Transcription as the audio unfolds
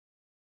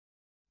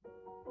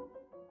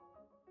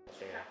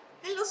Yeah.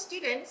 Hello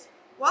students,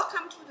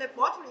 welcome to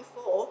Laboratory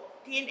 4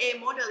 DNA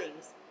Modeling.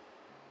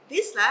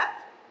 This lab,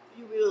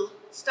 you will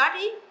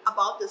study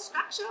about the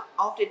structure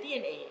of the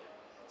DNA.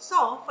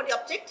 So, for the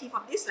objective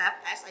of this lab,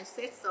 as I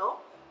said so,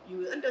 you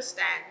will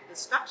understand the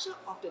structure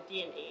of the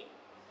DNA.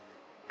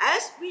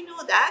 As we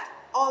know that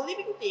all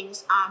living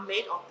things are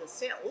made of the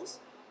cells,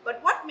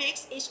 but what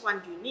makes each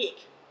one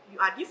unique? You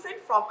are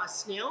different from a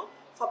snail,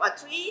 from a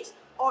tree,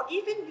 or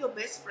even your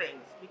best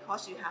friends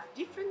because you have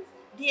different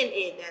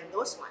DNA than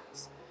those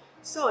ones.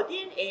 So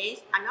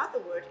DNA, another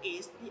word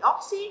is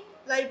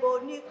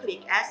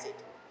deoxyribonucleic acid.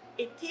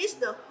 It is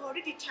the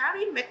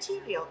hereditary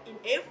material in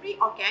every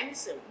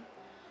organism.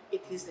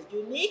 It is a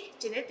unique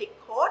genetic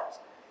code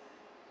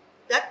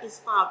that is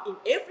found in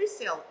every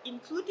cell,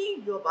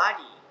 including your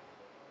body.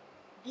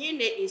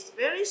 DNA is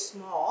very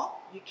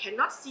small. You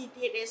cannot see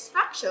DNA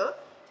structure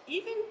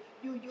even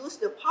you use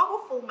the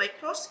powerful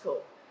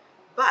microscope.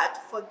 But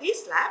for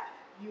this lab,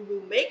 you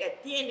will make a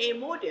DNA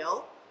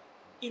model.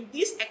 In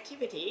this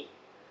activity,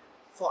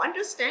 for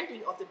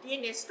understanding of the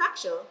DNA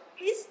structure,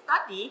 please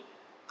study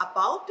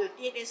about the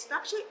DNA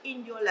structure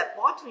in your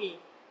laboratory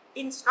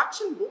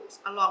instruction books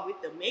along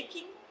with the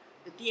making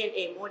the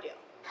DNA model.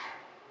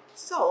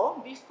 So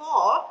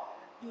before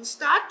you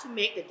start to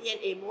make the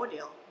DNA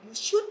model, you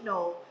should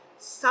know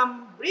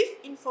some brief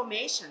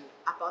information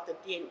about the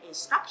DNA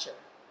structure.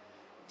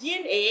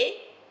 DNA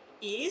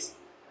is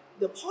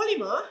the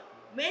polymer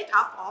made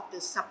up of the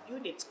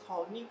subunits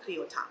called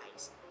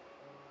nucleotides.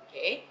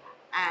 Okay,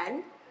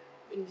 and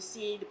when you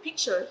see the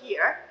picture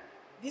here,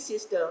 this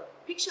is the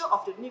picture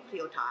of the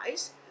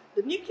nucleotides.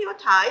 The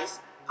nucleotides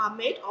are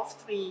made of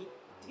three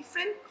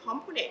different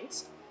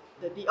components: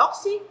 the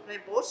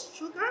deoxyribose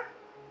sugar,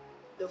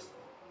 the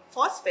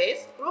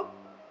phosphate group,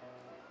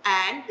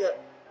 and the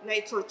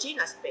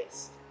nitrogenous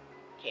base.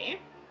 Okay,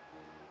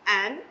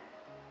 and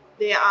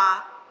there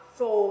are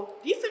 4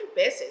 different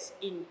bases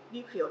in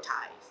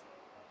nucleotides,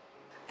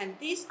 and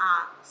these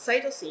are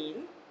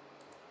cytosine,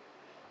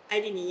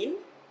 adenine,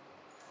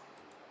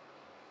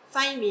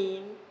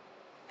 thymine,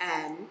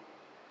 and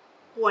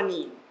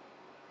guanine.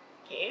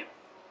 Okay,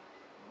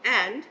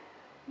 and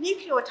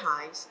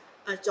nucleotides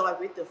are joined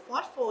with the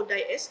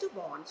phosphodiester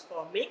bonds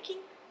for making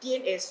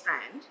DNA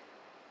strand.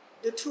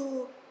 The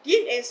 2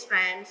 DNA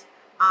strands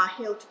are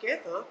held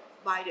together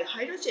by the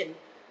hydrogen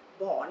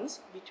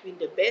bonds between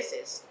the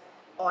bases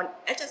on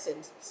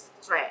adjacent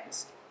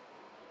strands.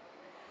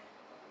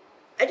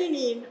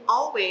 Adenine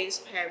always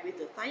pairs with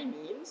the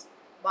thymines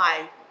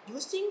by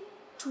using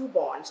 2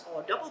 bonds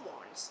or double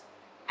bonds,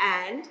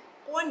 and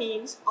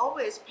guanine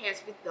always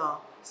pairs with the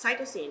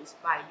cytosines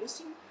by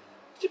using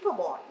triple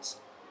bonds.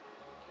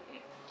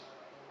 Okay.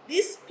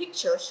 This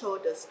picture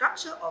shows the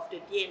structure of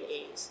the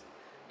DNAs.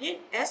 Then,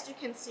 as you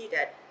can see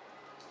that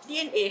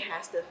DNA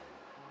has the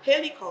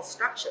helical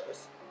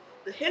structures.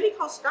 The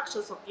helical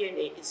structures of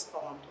DNA is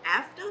formed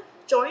after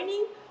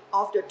joining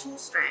of the 2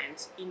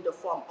 strands in the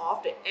form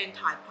of the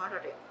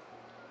antiparallel.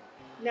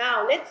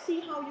 Now let's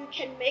see how you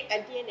can make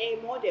a DNA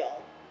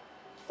model.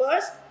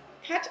 First,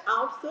 cut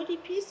out 30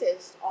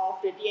 pieces of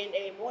the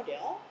DNA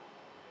model.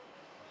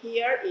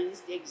 Here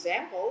is the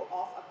example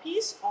of a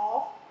piece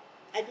of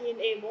a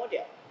DNA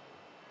model.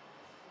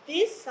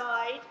 This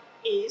side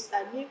is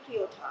a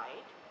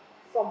nucleotide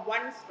from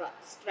one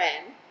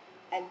strand,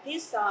 and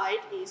this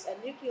side is a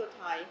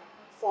nucleotide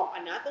from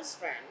another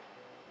strand.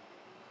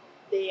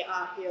 They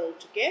are held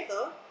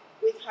together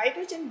with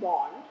hydrogen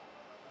bond.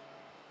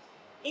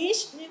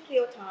 Each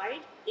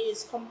nucleotide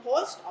is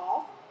composed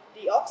of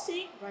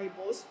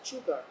deoxyribose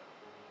sugar,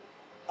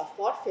 a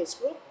phosphate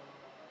group,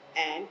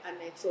 and a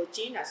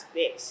nitrogenous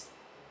base.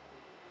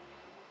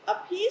 A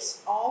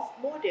piece of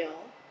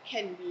model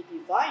can be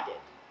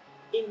divided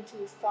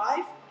into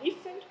 5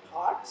 different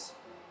parts: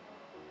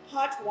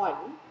 part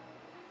 1,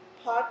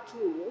 part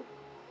 2,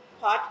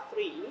 part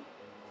 3,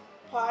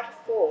 part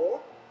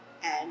 4,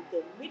 and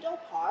the middle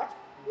part,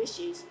 which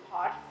is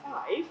part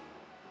 5.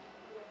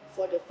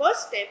 For the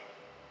first step,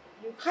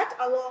 you cut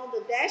along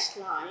the dashed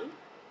line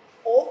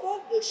over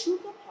the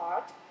sugar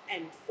part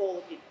and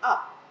fold it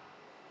up.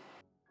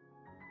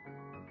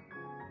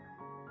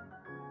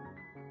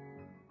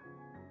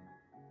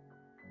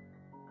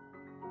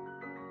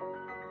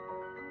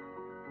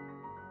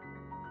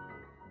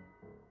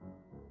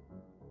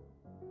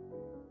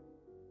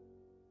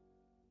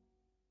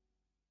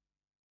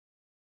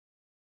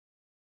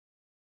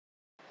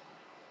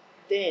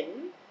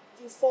 Then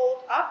you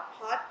fold up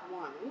part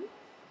 1.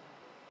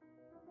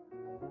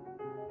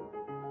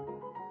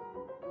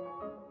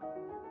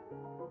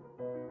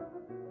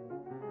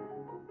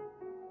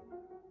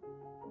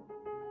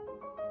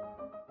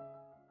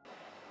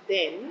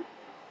 Then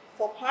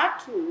for part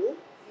 2,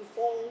 you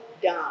fold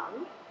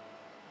down.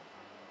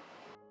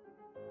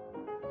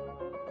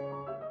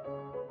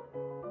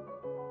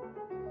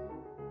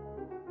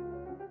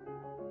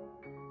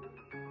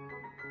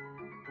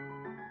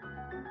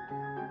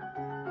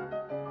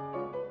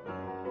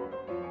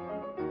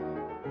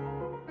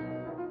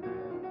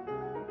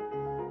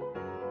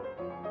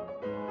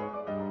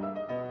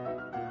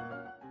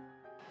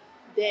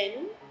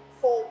 Then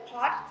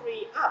part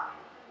 3 up.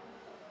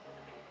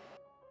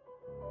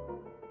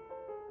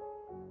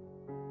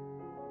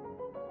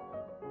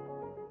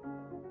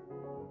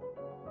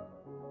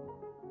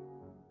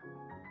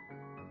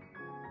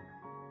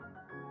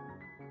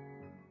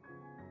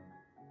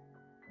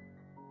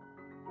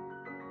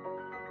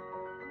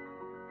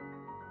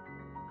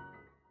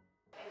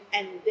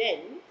 And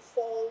then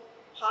fold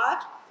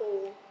part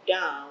 4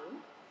 down.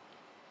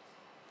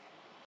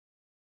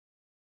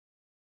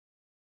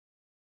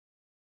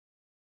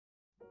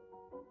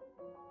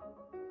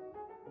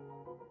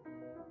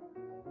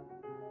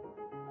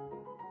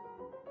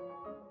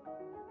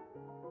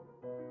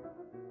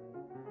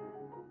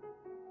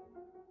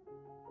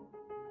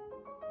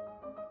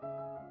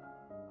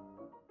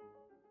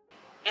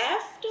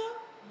 After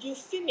you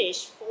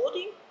finish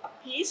folding a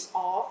piece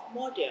of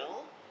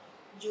model,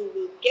 you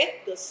will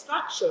get the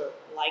structure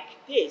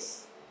like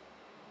this.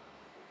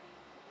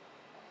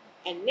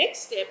 And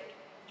next step,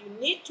 you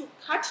need to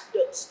cut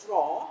the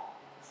straw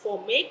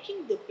for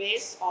making the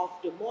base of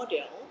the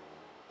model,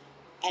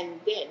 and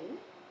then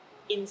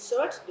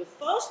insert the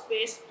first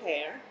base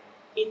pair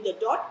in the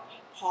dot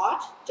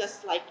part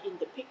just like in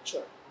the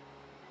picture.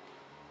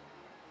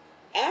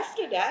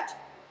 After that,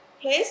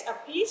 place a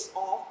piece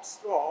of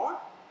straw,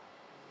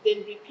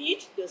 then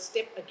repeat the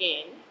step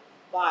again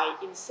by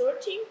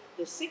inserting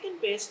the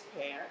second base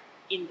pair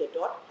in the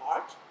dot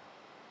part.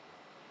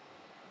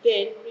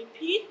 Then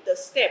repeat the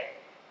step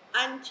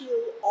until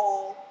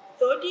all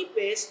 30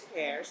 base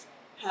pairs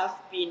have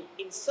been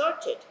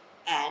inserted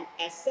and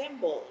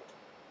assembled.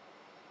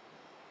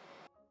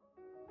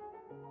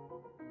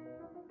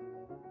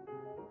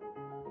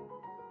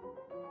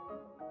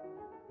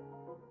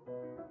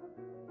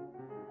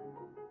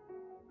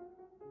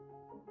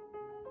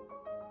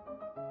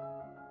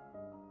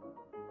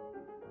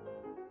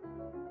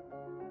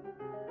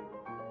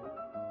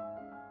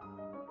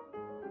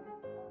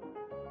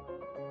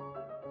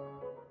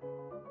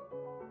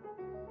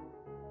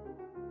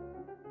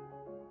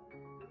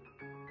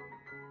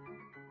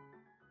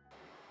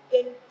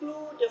 Then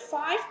glue the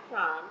 5'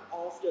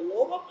 of the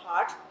lower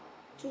part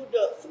to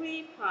the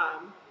 3'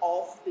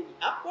 of the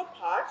upper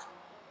part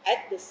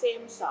at the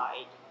same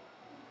side.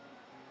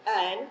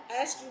 And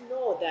as you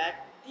know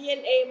that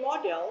DNA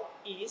model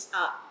is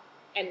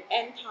an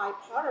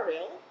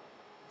anti-parallel,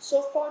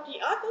 so for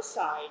the other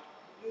side,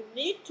 you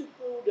need to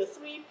glue the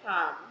 3'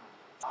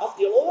 of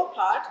the lower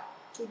part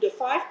to the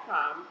 5'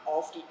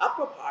 of the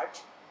upper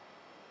part.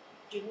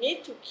 You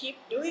need to keep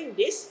doing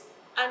this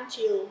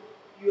until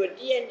your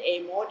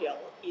DNA model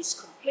is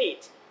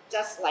complete,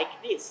 just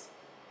like this.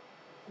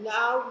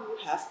 Now you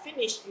have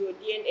finished your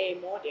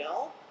DNA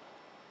model.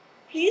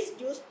 Please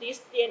use this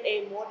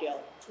DNA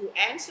model to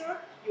answer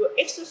your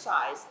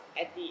exercise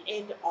at the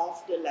end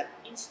of the lab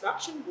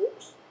instruction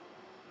books.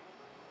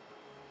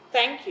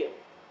 Thank you.